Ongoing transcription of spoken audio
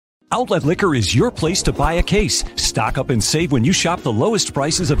Outlet Liquor is your place to buy a case. Stock up and save when you shop the lowest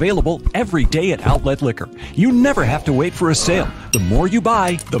prices available every day at Outlet Liquor. You never have to wait for a sale. The more you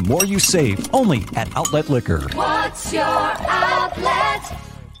buy, the more you save. Only at Outlet Liquor. What's your outlet?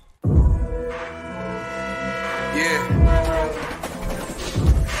 Yeah.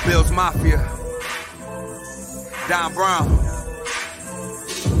 Bills Mafia. Don Brown.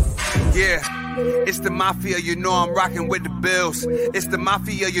 Yeah. It's the Mafia, you know I'm rocking with the Bills. It's the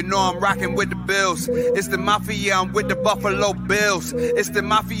Mafia, you know I'm rocking with the Bills. It's the Mafia, I'm with the Buffalo Bills. It's the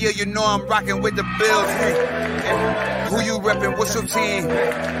Mafia, you know I'm rocking with the Bills. Hey, who you reppin', what's your team?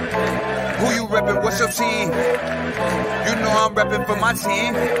 Who you reppin', what's your team? You know I'm reppin' for my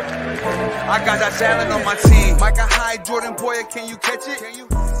team. I got that talent on my team. Micah Hyde, Jordan Poyer, can you catch it? Can you?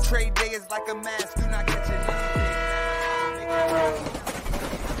 Trade day is like a mask, do not catch it.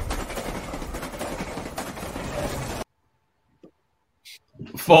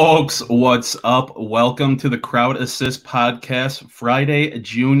 Folks, what's up? Welcome to the Crowd Assist Podcast, Friday,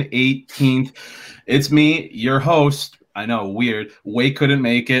 June 18th. It's me, your host. I know, weird. Wade couldn't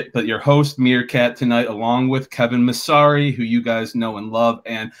make it, but your host, Meerkat, tonight, along with Kevin Masari, who you guys know and love.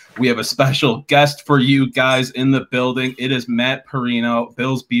 And we have a special guest for you guys in the building. It is Matt Perino,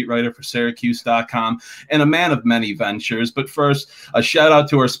 Bills beat writer for Syracuse.com, and a man of many ventures. But first, a shout out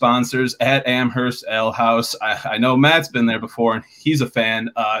to our sponsors at Amherst Ale House. I know Matt's been there before, and he's a fan.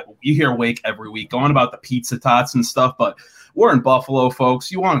 You hear Wake every week going about the pizza tots and stuff, but we're in Buffalo,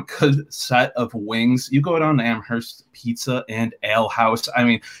 folks. You want a good set of wings, you go down to Amherst Pizza and Ale House. I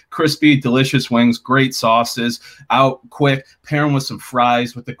mean, crispy, delicious wings, great sauces, out quick, pair them with some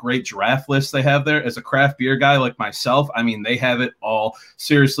fries with the great draft list they have there. As a craft beer guy like myself, I mean, they have it all.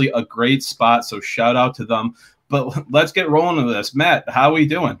 Seriously, a great spot, so shout out to them. But let's get rolling with this. Matt, how are we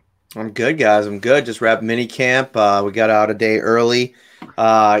doing? I'm good, guys. I'm good. Just wrapped mini camp. We got out a day early.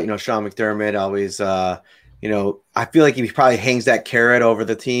 Sean McDermott always I feel like he probably hangs that carrot over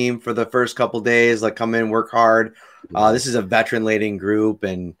the team for the first couple days, like come in, work hard. This is a veteran-laden group,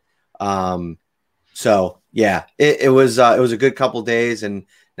 and it was a good couple days, and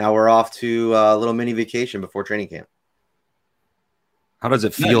now we're off to a little mini vacation before training camp. How does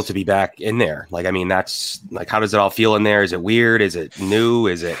it feel to be back in there? Like, I mean, that's like, how does it all feel in there? Is it weird? Is it new?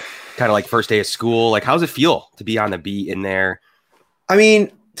 Is it kind of like first day of school? Like, how does it feel to be on the beat in there? I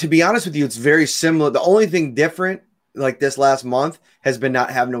mean, to be honest with you, it's very similar. The only thing different, like this last month, has been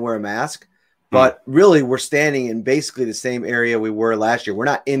not having to wear a mask. But really, we're standing in basically the same area we were last year. We're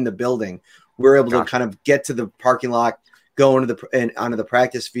not in the building. We're able to kind of get to the parking lot, go into onto the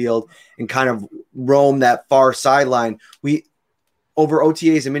practice field, and kind of roam that far sideline. We over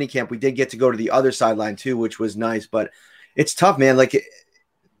OTAs and minicamp, we did get to go to the other sideline too, which was nice. But it's tough, man. Like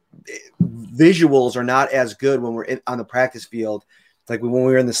visuals are not as good when we're on the practice field. Like when we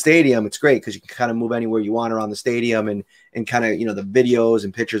were in the stadium, it's great because you can kind of move anywhere you want around the stadium, and kind of, the videos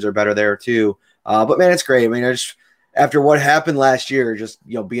and pictures are better there too. But man, it's great. I mean, after what happened last year, just,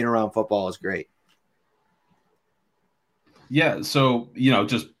 being around football is great. Yeah. So,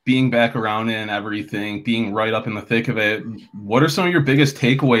 just being back around it and everything, being right up in the thick of it. What are some of your biggest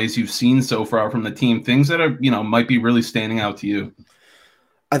takeaways you've seen so far from the team? Things that are, might be really standing out to you.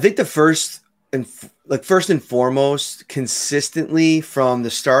 I think the first and foremost, consistently from the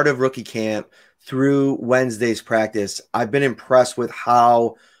start of rookie camp through Wednesday's practice, I've been impressed with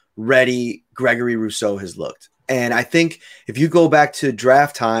how ready Gregory Rousseau has looked. And I think if you go back to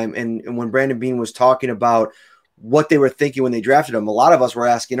draft time and when Brandon Beane was talking about what they were thinking when they drafted him, a lot of us were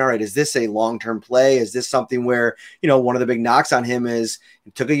asking, all right, is this a long-term play? Is this something where, one of the big knocks on him is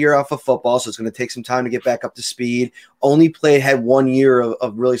he took a year off of football, so it's going to take some time to get back up to speed, had 1 year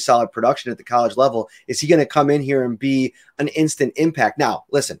of really solid production at the college level. Is he going to come in here and be an instant impact? Now,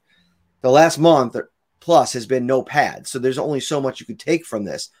 listen, the last month plus has been no pad, so there's only so much you could take from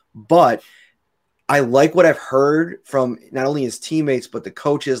this. But I like what I've heard from not only his teammates, but the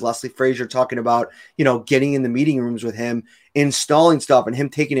coaches, Leslie Frazier talking about, getting in the meeting rooms with him, installing stuff, and him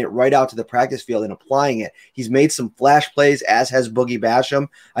taking it right out to the practice field and applying it. He's made some flash plays, as has Boogie Basham.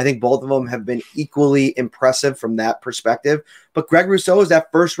 I think both of them have been equally impressive from that perspective. But Greg Rousseau is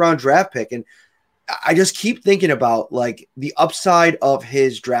that first-round draft pick, and I just keep thinking about, like, the upside of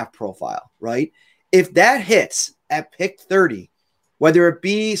his draft profile, right? If that hits at pick 30, whether it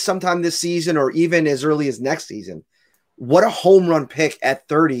be sometime this season or even as early as next season, what a home run pick at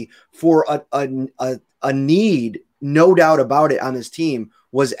 30 for a need, no doubt about it, on this team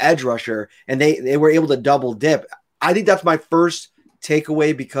was edge rusher, and they were able to double dip. I think that's my first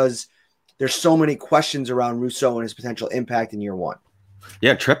takeaway because there's so many questions around Rousseau and his potential impact in year one.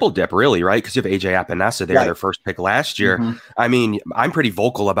 Yeah, triple dip, really, right? Because you have AJ Epinesa there, their first pick last year. Mm-hmm. I mean, I'm pretty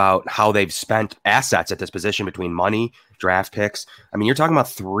vocal about how they've spent assets at this position between money, draft picks. I mean, you're talking about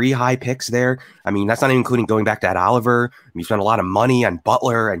 3 high picks there. I mean, that's not even including going back to Ed Oliver. I mean, you spent a lot of money on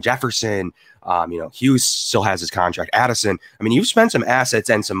Butler and Jefferson. Hughes still has his contract. Addison. I mean, you've spent some assets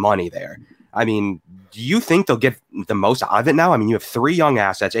and some money there. I mean, do you think they'll get the most out of it now? I mean, you have 3 young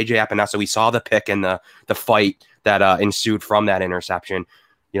assets. AJ Epinesa, we saw the pick and the fight that ensued from that interception.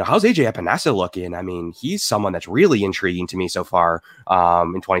 How's AJ Epinesa looking? I mean, he's someone that's really intriguing to me so far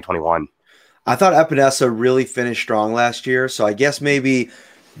in 2021. I thought Epinesa really finished strong last year. So I guess maybe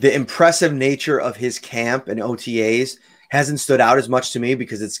the impressive nature of his camp and OTAs hasn't stood out as much to me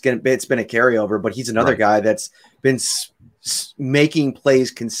because it's been a carryover, but he's another guy that's been making plays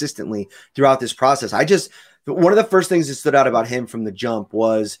consistently throughout this process. One of the first things that stood out about him from the jump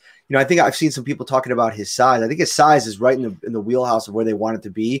was, I think I've seen some people talking about his size. I think his size is right in the wheelhouse of where they want it to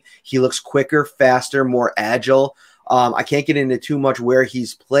be. He looks quicker, faster, more agile. I can't get into too much where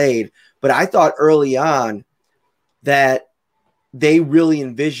he's played, but I thought early on that they really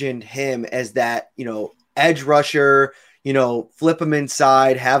envisioned him as that, edge rusher, flip him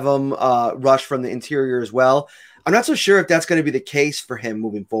inside, have him rush from the interior as well. I'm not so sure if that's going to be the case for him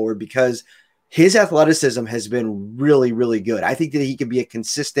moving forward because his athleticism has been really, really good. I think that he can be a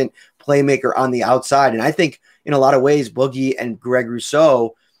consistent playmaker on the outside. And I think in a lot of ways, Boogie and Greg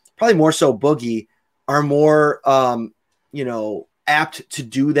Rousseau, probably more so Boogie, are more, apt to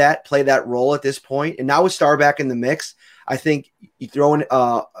do that, play that role at this point. And now with Star back in the mix, I think you throw in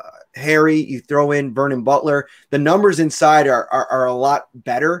Harry, you throw in Vernon Butler, the numbers inside are a lot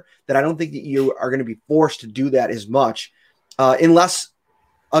better that I don't think that you are going to be forced to do that as much unless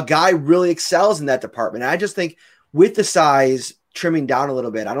a guy really excels in that department. And I just think with the size trimming down a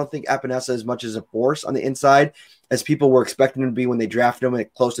little bit, I don't think Epinesa as much as a force on the inside as people were expecting him to be when they drafted him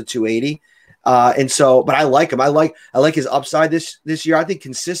at close to 280. But I like him. I like his upside this year. I think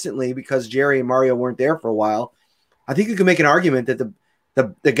consistently because Jerry and Mario weren't there for a while. I think you can make an argument that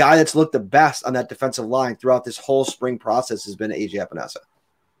the guy that's looked the best on that defensive line throughout this whole spring process has been AJ Epinesa.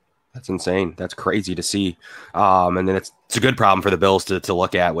 That's insane. That's crazy to see. And then it's a good problem for the Bills to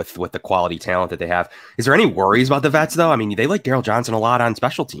look at with the quality talent that they have. Is there any worries about the vets, though? I mean, they like Daryl Johnson a lot on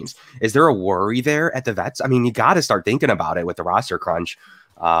special teams. Is there a worry there at the vets? I mean, you got to start thinking about it with the roster crunch.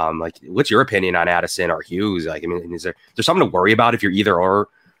 What's your opinion on Addison or Hughes? Is there something to worry about if you're either or?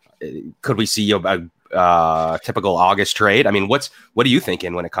 Could we see a typical August trade? I mean, what are you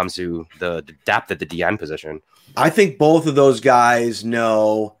thinking when it comes to the depth at the DN position? I think both of those guys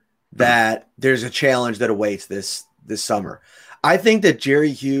know that there's a challenge that awaits this summer. I think that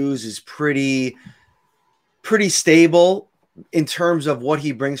Jerry Hughes is pretty stable in terms of what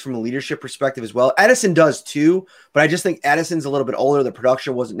he brings from a leadership perspective as well. Addison does too, but I just think Addison's a little bit older. The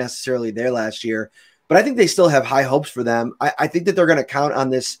production wasn't necessarily there last year, but I think they still have high hopes for them. I think that they're going to count on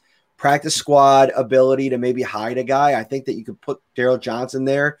this practice squad ability to maybe hide a guy. I think that you could put Daryl Johnson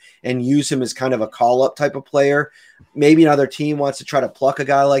there and use him as kind of a call-up type of player. Maybe another team wants to try to pluck a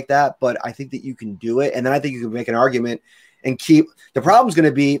guy like that, but I think that you can do it. And then I think you can make an argument and keep – the problem's going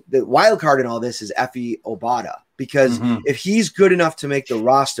to be the wild card in all this is Efe Obada, because if he's good enough to make the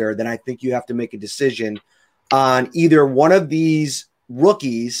roster, then I think you have to make a decision on either one of these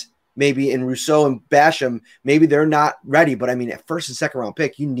rookies – maybe in Rousseau and Basham, maybe they're not ready. But I mean, at first and second round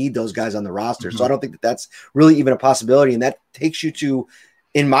pick, you need those guys on the roster. So I don't think that that's really even a possibility. And that takes you to,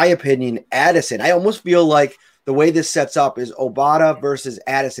 in my opinion, Addison. I almost feel like the way this sets up is Obada versus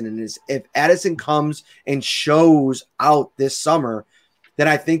Addison. And if Addison comes and shows out this summer, then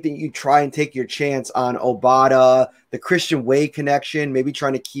I think that you try and take your chance on Obada, the Christian Wade connection, maybe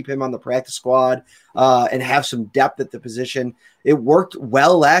trying to keep him on the practice squad and have some depth at the position. It worked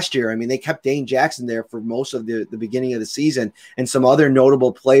well last year. I mean, they kept Dane Jackson there for most of the beginning of the season and some other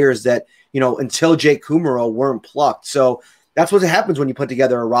notable players that, until Jake Kumaro weren't plucked. So that's what happens when you put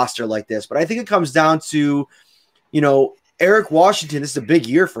together a roster like this. But I think it comes down to, Eric Washington. This is a big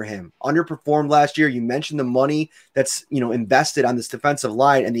year for him. Underperformed last year. You mentioned the money that's, invested on this defensive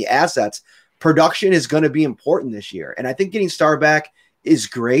line and the assets. Production is going to be important this year. And I think getting Star back is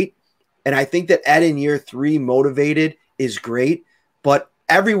great. And I think that Ed in year 3 motivated is great. But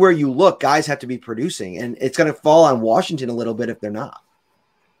everywhere you look, guys have to be producing. And it's going to fall on Washington a little bit if they're not.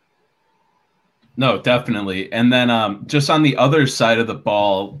 No, definitely. And then just on the other side of the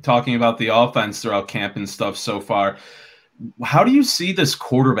ball, talking about the offense throughout camp and stuff so far, how do you see this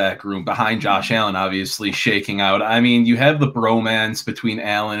quarterback room behind Josh Allen obviously shaking out? I mean, you have the bromance between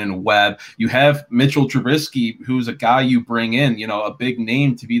Allen and Webb. You have Mitchell Trubisky, who's a guy you bring in, you know, a big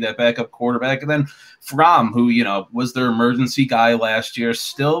name to be that backup quarterback. And then Fromm, who, you know, was their emergency guy last year,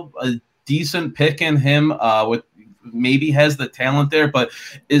 still a decent pick in him, with maybe has the talent there, but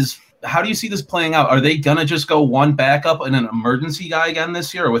how do you see this playing out? Are they going to just go one backup and an emergency guy again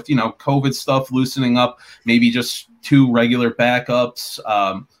this year, or with, you know, COVID stuff loosening up, maybe just two regular backups?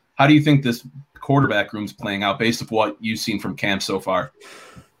 How do you think this quarterback room's playing out based on what you've seen from camp so far?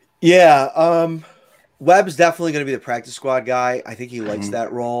 Yeah. Webb's definitely going to be the practice squad guy. I think he likes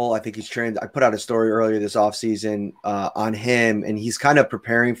that role. I think he's trained. I put out a story earlier this offseason on him, and he's kind of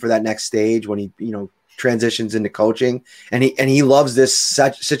preparing for that next stage when he, you know, transitions into coaching, and he loves this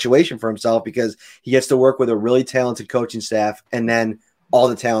situation for himself because he gets to work with a really talented coaching staff and then all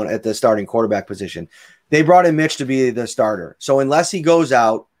the talent at the starting quarterback position. They brought in Mitch to be the starter. So unless he goes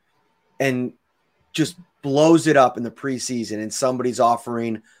out and just blows it up in the preseason and somebody's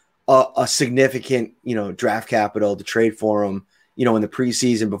offering a significant, you know, draft capital to trade for him, you know, in the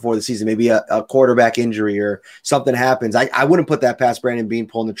preseason before the season, maybe a quarterback injury or something happens, I wouldn't put that past Brandon Beane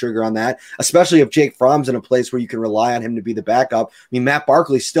pulling the trigger on that, especially if Jake Fromm's in a place where you can rely on him to be the backup. I mean, Matt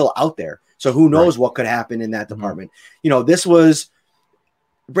Barkley's still out there, so who knows what could happen in that department. You know, this was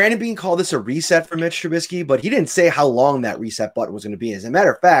Brandon Beane called this a reset for Mitch Trubisky, but he didn't say how long that reset button was going to be. As a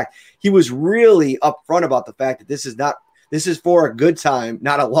matter of fact, he was really upfront about the fact that this is for a good time,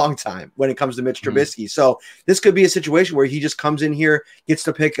 not a long time when it comes to Mitch Trubisky. So this could be a situation where he just comes in here, gets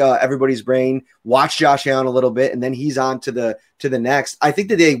to pick everybody's brain, watch Josh Allen a little bit, and then he's on to the next. I think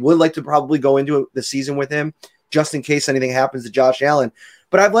that they would like to probably go into the season with him just in case anything happens to Josh Allen.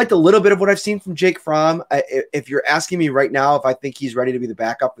 But I've liked a little bit of what I've seen from Jake Fromm. If you're asking me right now if I think he's ready to be the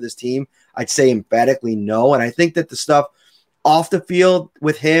backup for this team, I'd say emphatically no. And I think that the stuff off the field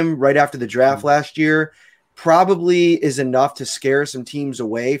with him right after the draft last year probably is enough to scare some teams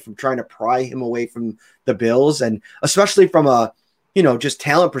away from trying to pry him away from the Bills. And especially from a, you know, just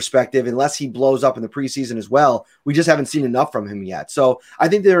talent perspective, unless he blows up in the preseason as well, we just haven't seen enough from him yet. So I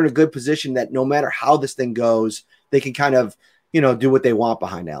think they're in a good position that no matter how this thing goes, they can kind of, you know, do what they want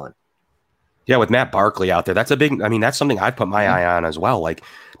behind Allen. Yeah, with Matt Barkley out there, that's something I've put my eye on as well. Like,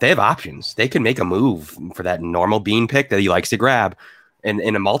 they have options. They can make a move for that normal Bean pick that he likes to grab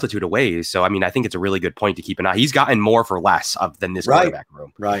in a multitude of ways. So, I mean, I think it's a really good point to keep an eye. He's gotten more for less than this quarterback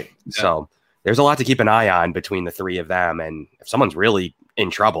room. Right. So there's a lot to keep an eye on between the three of them. And if someone's really in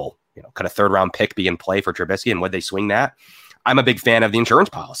trouble, you know, could a third round pick be in play for Trubisky, and would they swing that? I'm a big fan of the insurance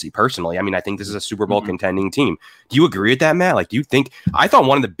policy personally. I mean, I think this is a Super Bowl contending team. Do you agree with that, Matt? Like, do you think, I thought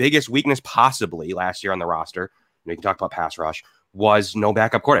one of the biggest weakness possibly last year on the roster, you know, you can talk about pass rush, was no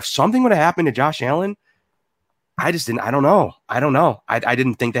backup quarterback. If something would have happened to Josh Allen, I don't know. I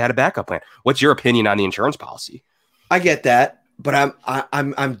didn't think they had a backup plan. What's your opinion on the insurance policy? I get that, but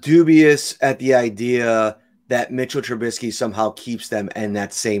I'm dubious at the idea that Mitchell Trubisky somehow keeps them in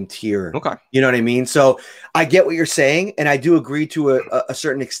that same tier. Okay. You know what I mean? So I get what you're saying, and I do agree to a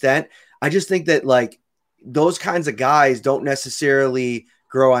certain extent. I just think that, like, those kinds of guys don't necessarily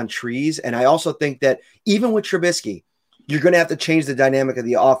grow on trees. And I also think that even with Trubisky, you're going to have to change the dynamic of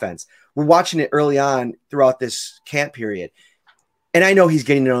the offense. We're watching it early on throughout this camp period. And I know he's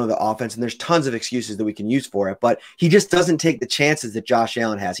getting to know the offense, and there's tons of excuses that we can use for it, but he just doesn't take the chances that Josh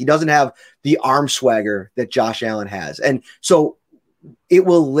Allen has. He doesn't have the arm swagger that Josh Allen has. And so it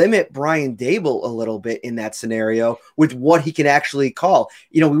will limit Brian Daboll a little bit in that scenario with what he can actually call.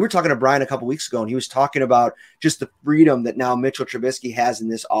 You know, we were talking to Brian a couple weeks ago, and he was talking about just the freedom that now Mitchell Trubisky has in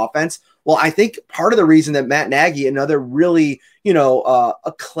this offense. Well, I think part of the reason that Matt Nagy, another really, you know,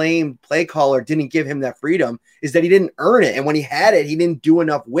 acclaimed play caller, didn't give him that freedom is that he didn't earn it. And when he had it, he didn't do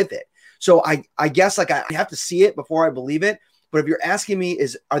enough with it. So I guess, like, I have to see it before I believe it. But if you're asking me,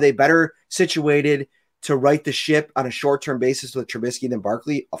 are they better situated to right the ship on a short-term basis with Trubisky than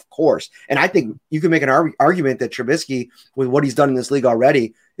Barkley? Of course. And I think you can make an argument that Trubisky, with what he's done in this league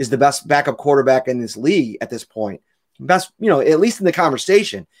already, is the best backup quarterback in this league at this point. Best, you know, at least in the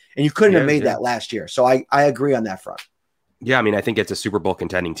conversation. And you couldn't have made that last year. So I agree on that front. Yeah, I mean, I think it's a Super Bowl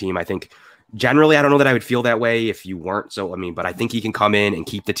contending team. I think generally, I don't know that I would feel that way if you weren't. So, I mean, but I think he can come in and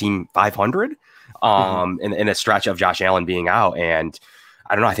keep the team 500 in a stretch of Josh Allen being out. And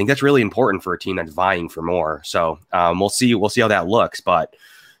I don't know. I think that's really important for a team that's vying for more. So we'll see. We'll see how that looks. But,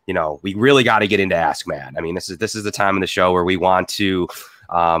 you know, we really got to get into Ask Matt. I mean, this is the time in the show where we want to,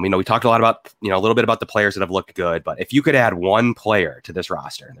 you know, we talked a lot about, you know, a little bit about the players that have looked good. But if you could add one player to this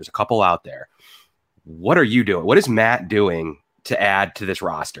roster, and there's a couple out there, what are you doing? What is Matt doing to add to this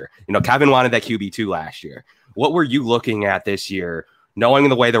roster? You know, Kevin wanted that QB2 last year. what were you looking at this year, knowing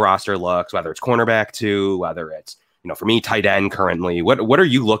the way the roster looks, whether it's cornerback 2, whether it's, for me, tight end currently, what are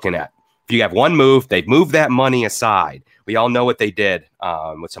you looking at? If you have one move, they've moved that money aside. We all know what they did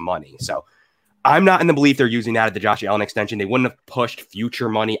with some money. So I'm not in the belief they're using that at the Josh Allen extension. They wouldn't have pushed future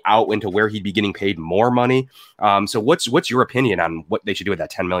money out into where he'd be getting paid more money. So what's your opinion on what they should do with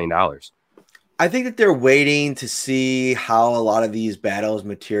that $10 million? I think that they're waiting to see how a lot of these battles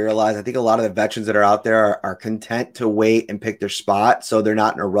materialize. I think a lot of the veterans that are out there are content to wait and pick their spot, so they're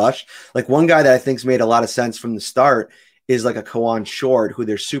not in a rush. Like one guy that I think's made a lot of sense from the start is like a Kawann Short, who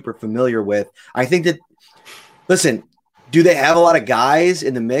they're super familiar with. I think that, listen, do they have a lot of guys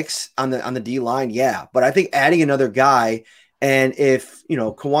in the mix on the D line? Yeah, but I think adding another guy, and if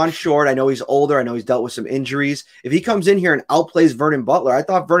Kawann Short, I know he's older, I know he's dealt with some injuries. If he comes in here and outplays Vernon Butler, I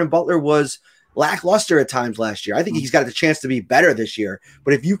thought Vernon Butler was lackluster at times last year. I think he's got the chance to be better this year.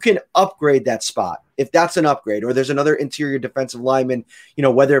 But if you can upgrade that spot, if that's an upgrade, or there's another interior defensive lineman,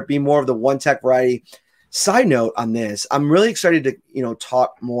 whether it be more of the one tech variety. Side note on this, I'm really excited to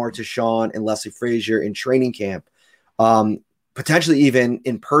talk more to Sean and Leslie Frazier in training camp, potentially even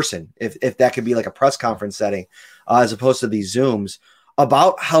in person, if that could be like a press conference setting, as opposed to these Zooms,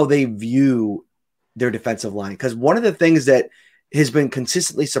 about how they view their defensive line. Because one of the things that has been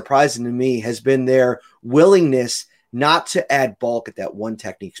consistently surprising to me has been their willingness not to add bulk at that one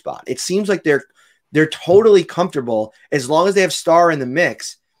technique spot. It seems like they're totally comfortable as long as they have Star in the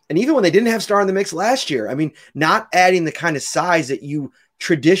mix. And even when they didn't have Star in the mix last year, I mean, not adding the kind of size that you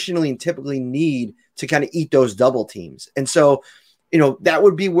traditionally and typically need to kind of eat those double teams. And so, that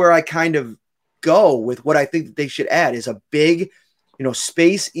would be where I kind of go with what I think that they should add is a big,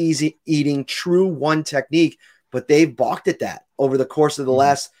 space easy eating true one technique, but they've balked at that over the course of the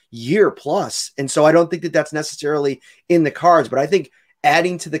last year plus. And so I don't think that that's necessarily in the cards, but I think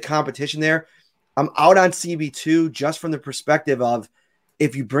adding to the competition there, I'm out on CB2 just from the perspective of,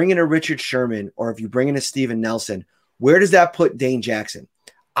 if you bring in a Richard Sherman or if you bring in a Steven Nelson, where does that put Dane Jackson?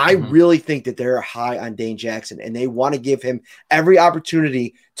 I really think that they're high on Dane Jackson, and they want to give him every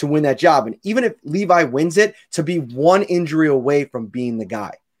opportunity to win that job. And even if Levi wins it, to be one injury away from being the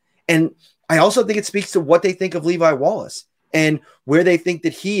guy. And I also think it speaks to what they think of Levi Wallace and where they think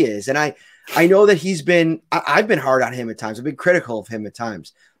that he is. And I know that I've been hard on him at times. I've been critical of him at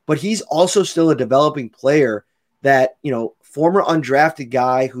times, but he's also still a developing player that, former undrafted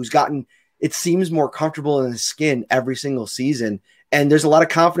guy who's gotten, it seems, more comfortable in his skin every single season. And there's a lot of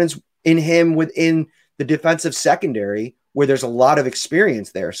confidence in him within the defensive secondary where there's a lot of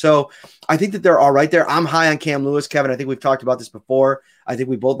experience there. So I think that they're all right there. I'm high on Cam Lewis, Kevin. I think we've talked about this before. I think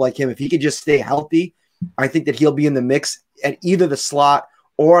we both like him. If he could just stay healthy, I think that he'll be in the mix at either the slot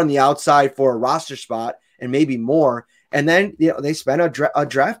or on the outside for a roster spot and maybe more. And then they spent a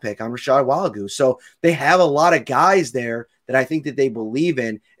draft pick on Rashad Wallagoose. So they have a lot of guys there that I think that they believe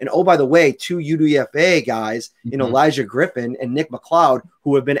in. And oh, by the way, 2 UDFA guys, Elijah Griffin and Nick McLeod,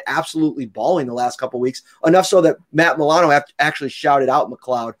 who have been absolutely balling the last couple of weeks, enough so that Matt Milano actually shouted out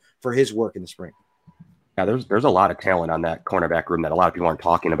McLeod for his work in the spring. Yeah, there's a lot of talent on that cornerback room that a lot of people aren't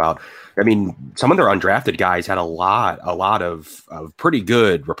talking about. I mean, some of their undrafted guys had a lot of pretty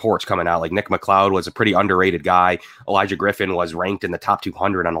good reports coming out. Like Nick McLeod was a pretty underrated guy. Elijah Griffin was ranked in the top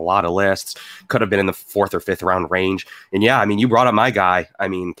 200 on a lot of lists. Could have been in the 4th or 5th round range. And yeah, I mean, you brought up my guy. I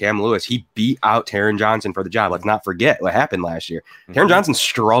mean, Cam Lewis, he beat out Taron Johnson for the job. Let's not forget what happened last year. Taron Johnson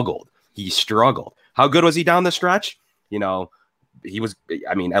struggled. He struggled. How good was he down the stretch? He was,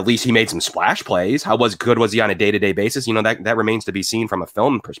 I mean, at least he made some splash plays. How good was he on a day-to-day basis? That remains to be seen from a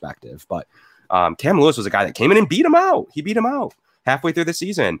film perspective. But Cam Lewis was a guy that came in and beat him out. He beat him out halfway through the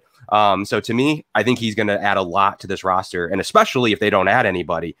season. So to me, I think he's going to add a lot to this roster. And especially if they don't add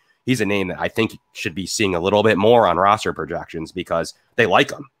anybody, he's a name that I think should be seeing a little bit more on roster projections because they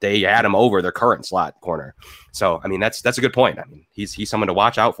like him. They add him over their current slot corner. So, I mean, that's a good point. I mean, he's someone to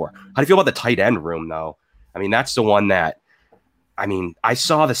watch out for. How do you feel about the tight end room, though? I mean, that's the one that, I mean, I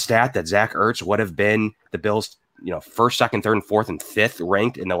saw the stat that Zach Ertz would have been the Bills, 1st, 2nd, 3rd, and 4th, and 5th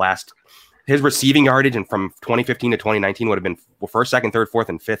ranked in the last. His receiving yardage and from 2015 to 2019 would have been 1st, 2nd, 3rd, 4th,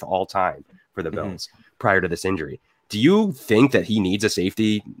 and 5th all time for the Bills prior to this injury. Do you think that he needs a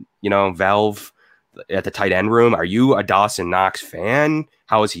safety, valve at the tight end room? Are you a Dawson Knox fan?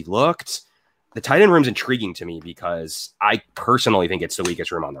 How has he looked? The tight end room is intriguing to me because I personally think it's the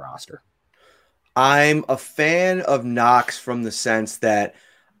weakest room on the roster. I'm a fan of Knox from the sense that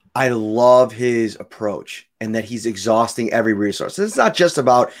I love his approach and that he's exhausting every resource. It's not just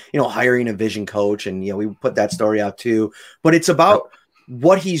about, hiring a vision coach and, we put that story out too, but it's about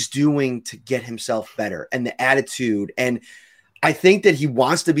what he's doing to get himself better and the attitude. And I think that he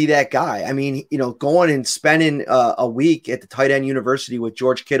wants to be that guy. I mean, going and spending a week at the tight end university with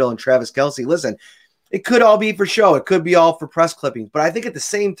George Kittle and Travis Kelce, listen, it could all be for show. It could be all for press clippings. But I think at the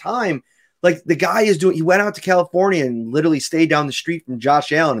same time, like the guy he went out to California and literally stayed down the street from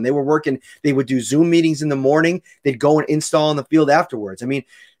Josh Allen, and they were working. They would do Zoom meetings in the morning. They'd go and install on the field afterwards. I mean,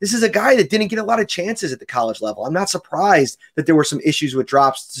 this is a guy that didn't get a lot of chances at the college level. I'm not surprised that there were some issues with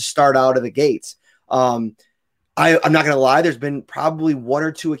drops to start out of the gates. I'm not going to lie. There's been probably one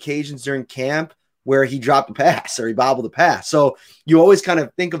or two occasions during camp where he dropped a pass or he bobbled a pass. So you always kind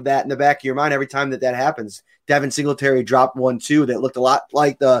of think of that in the back of your mind every time that happens. Devin Singletary dropped 1-2 that looked a lot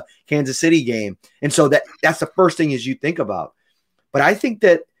like the Kansas City game. And so that's the first thing is you think about. But I think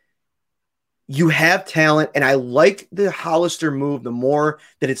that you have talent, and I like the Hollister move the more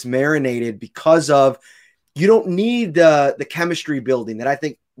that it's marinated because of you don't need the chemistry building that I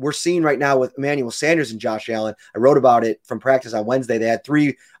think we're seeing right now with Emmanuel Sanders and Josh Allen. I wrote about it from practice on Wednesday. They had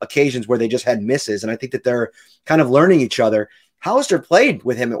 3 occasions where they just had misses, and I think that they're kind of learning each other. Hollister played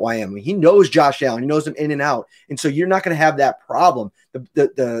with him at Wyoming. He knows Josh Allen. He knows him in and out. And so you're not going to have that problem.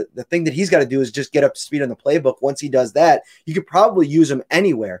 The thing that he's got to do is just get up to speed on the playbook. Once he does that, you could probably use him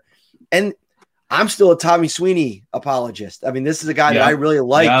anywhere. And I'm still a Tommy Sweeney apologist. I mean, this is a guy that I really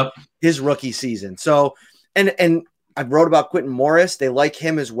like his rookie season. So, and I wrote about Quentin Morris. They like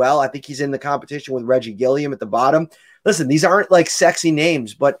him as well. I think he's in the competition with Reggie Gilliam at the bottom. Listen, these aren't like sexy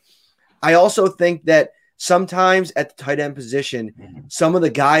names, but I also think that sometimes at the tight end position, some of the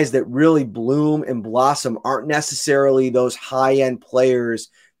guys that really bloom and blossom aren't necessarily those high-end players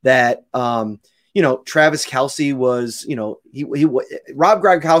that, Travis Kelce was, Rob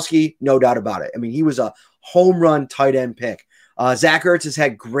Gronkowski, no doubt about it. I mean, he was a home run tight end pick. Zach Ertz has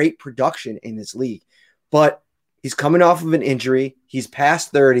had great production in this league, but he's coming off of an injury. He's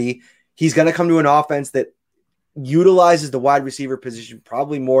past 30. He's going to come to an offense that utilizes the wide receiver position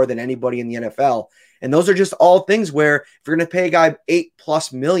probably more than anybody in the NFL. And those are just all things where if you're going to pay a guy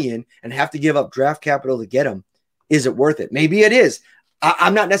 $8+ million and have to give up draft capital to get him, is it worth it? Maybe it is.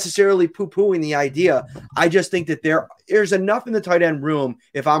 I'm not necessarily poo-pooing the idea. I just think that there's enough in the tight end room,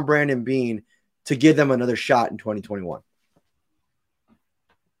 if I'm Brandon Beane, to give them another shot in 2021.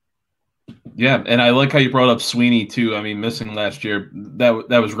 Yeah, and I like how you brought up Sweeney too. I mean, missing last year,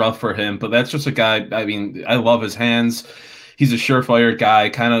 that was rough for him, but that's just a guy, I mean, I love his hands. He's a surefire guy,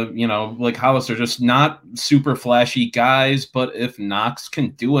 kind of, like Hollister, just not super flashy guys, but if Knox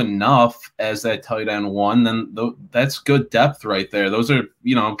can do enough as that tight end one, then that's good depth right there. Those are,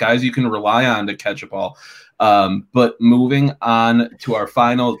 guys you can rely on to catch a ball. But moving on to our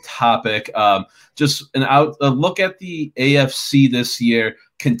final topic, just a look at the AFC this year,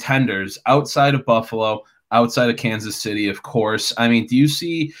 contenders outside of Buffalo, outside of Kansas City, of course. I mean, do you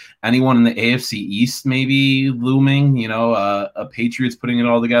see anyone in the AFC East maybe looming? A Patriots putting it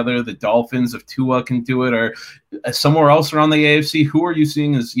all together, the Dolphins, if Tua can do it, or somewhere else around the AFC? Who are you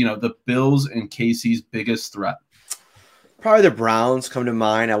seeing as, the Bills and KC's biggest threat? Probably the Browns come to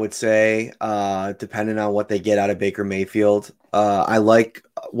mind, I would say, depending on what they get out of Baker Mayfield. I like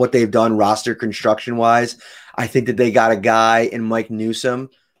what they've done roster construction-wise. I think that they got a guy in Mike Newsome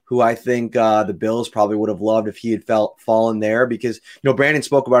who I think the Bills probably would have loved if he had fallen there because, Brandon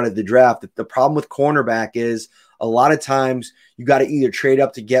spoke about it at the draft. The problem with cornerback is a lot of times you got to either trade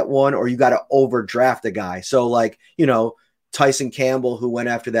up to get one or you got to overdraft a guy. So like, Tyson Campbell, who went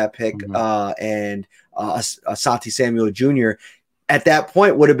after that pick, and Asante Samuel Jr., at that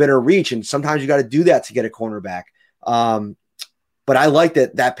point would have been a reach. And sometimes you got to do that to get a cornerback. But I like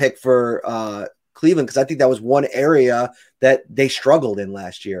that pick for Cleveland because I think that was one area that they struggled in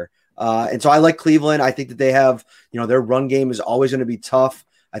last year. And so I like Cleveland. I think that they have, their run game is always going to be tough.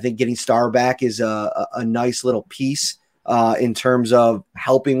 I think getting Starr back is a nice little piece in terms of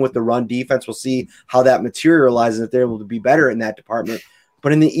helping with the run defense. We'll see how that materializes if they're able to be better in that department.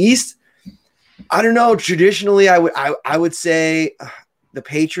 But in the East, I don't know. Traditionally, I would say the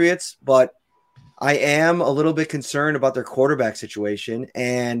Patriots, but I am a little bit concerned about their quarterback situation.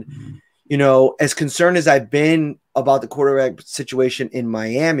 And, as concerned as I've been about the quarterback situation in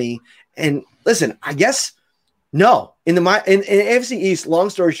Miami, and listen, I guess no. In AFC East, long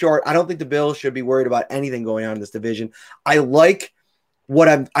story short, I don't think the Bills should be worried about anything going on in this division. I like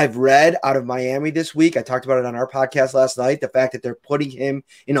what I've read out of Miami this week. I talked about it on our podcast last night, the fact that they're putting him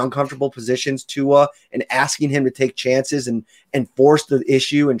in uncomfortable positions, Tua, and asking him to take chances and force the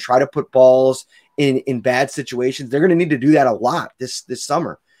issue and try to put balls in bad situations. They're going to need to do that a lot this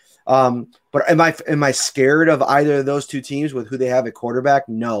summer. But am I scared of either of those two teams with who they have at quarterback?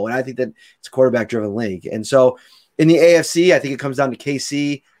 No. And I think that it's a quarterback driven league. And so in the AFC, I think it comes down to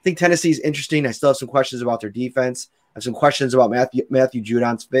KC. I think Tennessee's interesting. I still have some questions about their defense. have some questions about Matthew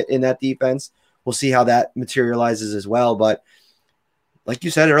Judon's fit in that defense. We'll see how that materializes as well. But like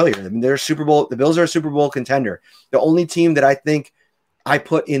you said earlier, I mean, the Bills are a Super Bowl contender. The only team that I think I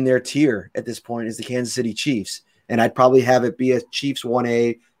put in their tier at this point is the Kansas City Chiefs. And I'd probably have it be a Chiefs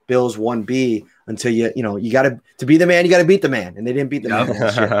 1A, Bills 1B until you got to be the man, you got to beat the man. And they didn't beat the man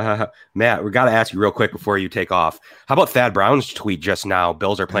last year. Matt, we got to ask you real quick before you take off. How about Thad Brown's tweet just now?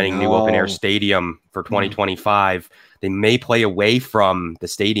 Bills are planning a new open air stadium for 2025. They may play away from the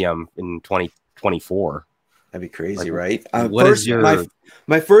stadium in 2024. That'd be crazy, like, right? What is your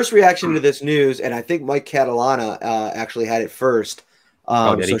my first reaction to this news, and I think Mike Catalana actually had it first.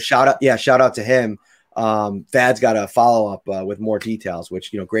 So shout out to him. Thad's got a follow up with more details,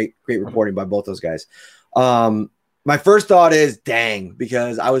 which great reporting by both those guys. My first thought is dang,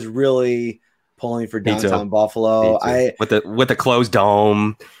 because I was really pulling for downtown Buffalo. With the closed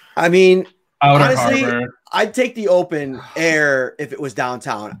dome. I mean, honestly, I'd take the open air if it was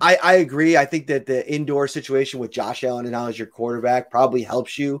downtown. I agree. I think that the indoor situation with Josh Allen and now as your quarterback probably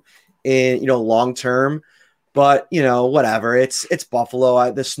helps you in long term. But whatever. It's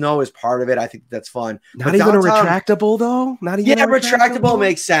Buffalo. The snow is part of it. I think that's fun. Not even a retractable though. Retractable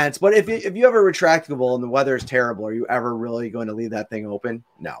makes sense. But if you have a retractable and the weather is terrible, are you ever really going to leave that thing open?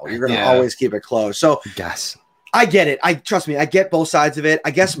 No, you're going to always keep it closed. So yes, I get it. Trust me. I get both sides of it.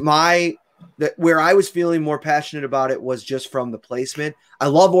 I guess where I was feeling more passionate about it was just from the placement. I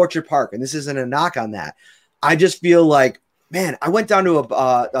love Orchard Park, and this isn't a knock on that. I just feel like, man, I went down to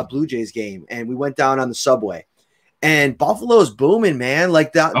a Blue Jays game, and we went down on the subway, and Buffalo's booming, man.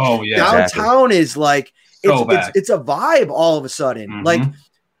 Like that, downtown is like it's a vibe all of a sudden. Mm-hmm. Like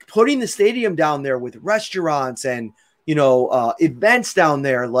putting the stadium down there with restaurants and events down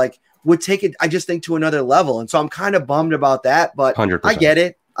there, like would take it, I just think, to another level. And so I'm kind of bummed about that, but 100%.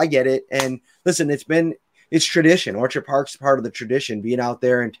 I get it. And listen, it's tradition. Orchard Park's part of the tradition, being out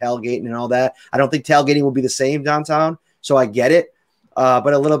there and tailgating and all that. I don't think tailgating will be the same downtown, so I get it.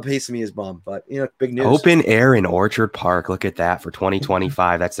 But a little piece of me is bummed. But big news. Open air in Orchard Park. Look at that for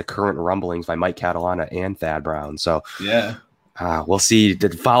 2025. That's the current rumblings by Mike Catalana and Thad Brown. So yeah. We'll see to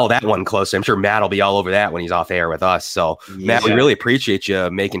follow that one closely. I'm sure Matt will be all over that when he's off air with us. So Matt, we really appreciate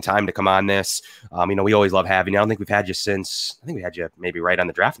you making time to come on this. We always love having you. I don't think we've had you since, I think we had you maybe right on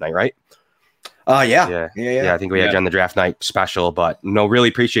the draft night, right? Yeah. I think we had you on the draft night special, but really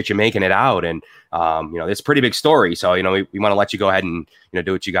appreciate you making it out. And, it's a pretty big story. So, we want to let you go ahead and,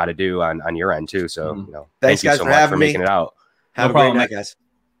 do what you got to do on your end too. So, thanks guys so for much having for making it out. Have a great night, guys.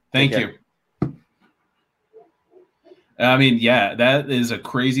 Thank you. I mean, that is a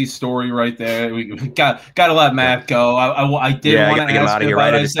crazy story right there. We got to let Matt go. I did want to ask him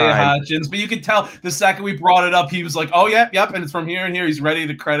about Isaiah Hodgins, but you could tell the second we brought it up, he was like, "Oh, yep," and it's from here and here. He's ready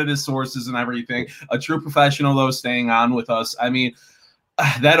to credit his sources and everything. A true professional, though, staying on with us. I mean,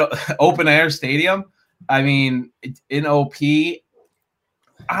 that open air stadium. I mean, in OP.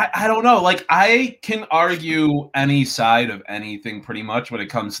 I don't know. Like, I can argue any side of anything pretty much when it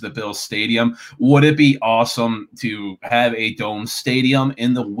comes to the Bills Stadium. Would it be awesome to have a dome stadium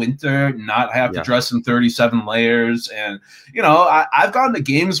in the winter, not have to dress in 37 layers? And, I've gone to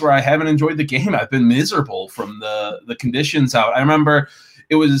games where I haven't enjoyed the game. I've been miserable from the conditions out. I remember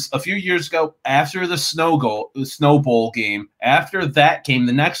it was a few years ago after the Snow Bowl game. After that game,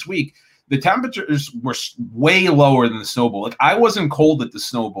 the next week, the temperatures were way lower than the Snow Bowl. Like, I wasn't cold at the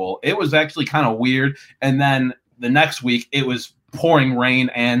Snow Bowl. It was actually kind of weird. And then the next week, it was pouring rain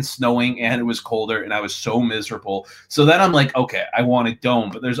and snowing, and it was colder, and I was so miserable. So then I'm like, okay, I want a dome.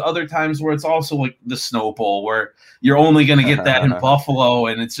 But there's other times where it's also like the Snow Bowl, where you're only going to get that in Buffalo,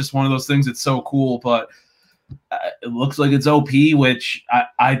 and it's just one of those things that's so cool. But it looks like it's OP, which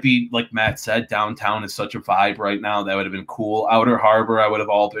I'd be, like Matt said, downtown is such a vibe right now. That would have been cool. Outer Harbor, I would have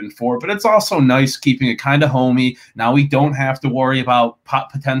all been for. But it's also nice keeping it kind of homey. Now we don't have to worry about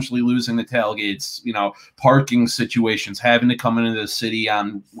potentially losing the tailgates, parking situations, having to come into the city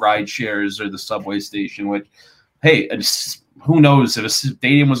on ride shares or the subway station, which, hey, who knows? If a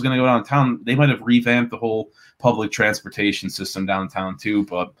stadium was going to go downtown, they might have revamped the whole public transportation system downtown too.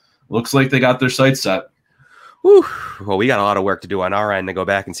 But looks like they got their sights set. Whew. Well, we got a lot of work to do on our end to go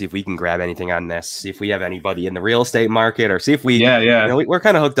back and see if we can grab anything on this, see if we have anybody in the real estate market, or see if we, we're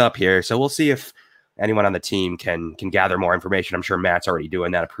kind of hooked up here. So we'll see if anyone on the team can gather more information. I'm sure Matt's already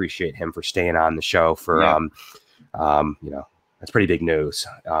doing that. Appreciate him for staying on the show for, that's pretty big news.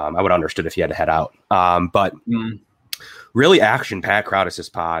 I would have understood if he had to head out. But really action-packed Crowd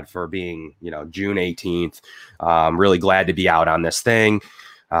Assist Pod for being, June 18th. Really glad to be out on this thing.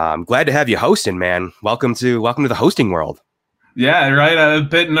 Glad to have you hosting, man. Welcome to the hosting world. Yeah, right. I'm a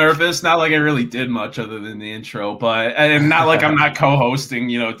bit nervous. Not like I really did much other than the intro, and not like I'm not co-hosting,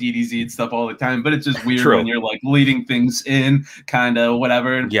 DDZ and stuff all the time. But it's just weird when you're like leading things in, kind of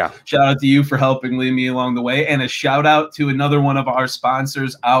whatever. And yeah. Shout out to you for helping lead me along the way, and a shout out to another one of our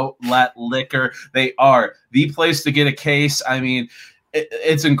sponsors, Outlet Liquor. They are the place to get a case. I mean,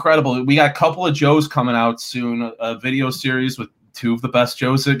 it's incredible. We got a couple of Joes coming out soon. A video series with 2 of the best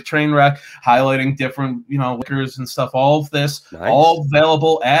Joes at Trainwreck, highlighting different, liquors and stuff. All of this, all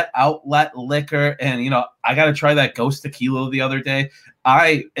available at Outlet Liquor. And, I got to try that Ghost Tequila the other day.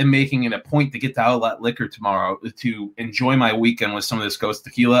 I am making it a point to get to Outlet Liquor tomorrow to enjoy my weekend with some of this Ghost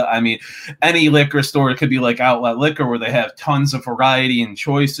Tequila. I mean, any liquor store, it could be like Outlet Liquor where they have tons of variety and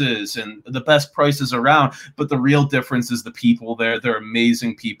choices and the best prices around. But the real difference is the people there. They're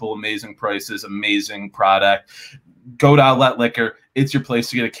amazing people, amazing prices, amazing product. Go to Outlet Liquor. It's your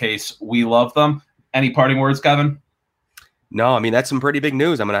place to get a case. We love them. Any parting words, Kevin? No, I mean, that's some pretty big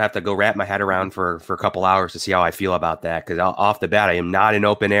news. I'm going to have to go wrap my head around for a couple hours to see how I feel about that. Because off the bat, I am not an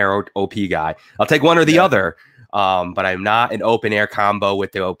open air OP guy. I'll take one or the other, but I'm not an open air combo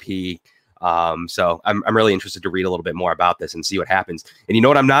with the OP. So I'm really interested to read a little bit more about this and see what happens. And you know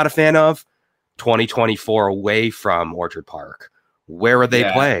what I'm not a fan of? 2024 away from Orchard Park. Where would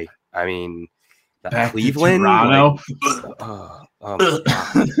they play? I mean... Cleveland, Toronto. Oh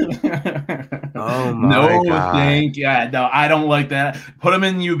my God. No, I don't like that. Put them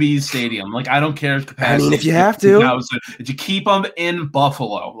in UB Stadium. Like, I don't care capacity. I mean, if you have to, you keep them in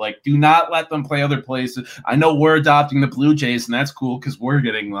Buffalo. Like, do not let them play other places. I know we're adopting the Blue Jays, and that's cool because we're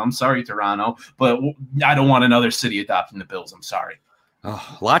getting them. Sorry, Toronto, but I don't want another city adopting the Bills. I'm sorry.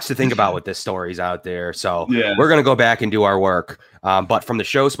 Oh, lots to think about with this stories out there. So we're going to go back and do our work. But from the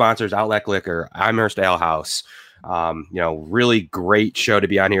show sponsors, Outlet Liquor, Amherst Ale House, really great show to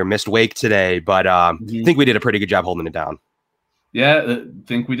be on here. Missed Wake today, but I think we did a pretty good job holding it down. Yeah, I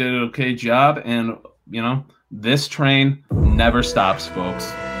think we did an okay job. And, this train never stops,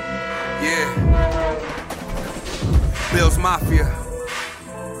 folks. Yeah. Bills Mafia.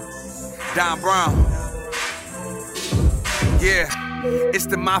 Don Brown. Yeah. It's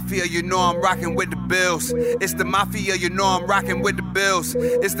the Mafia, I'm rocking with the Bills. It's the Mafia, I'm rocking with the Bills.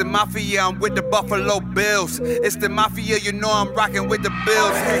 It's the Mafia, I'm with the Buffalo Bills. It's the Mafia, I'm rocking with the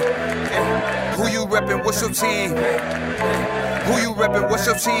Bills. Hey, who you reppin'? What's your team? Who you reppin'? What's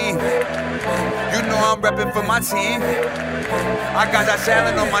your team? I'm reppin' for my team. I got that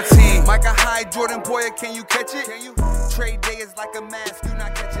Allen on my team. Micah Hyde, Jordan Poyer, can you catch it? Trade day is like a mask, you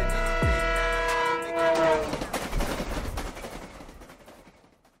not catching.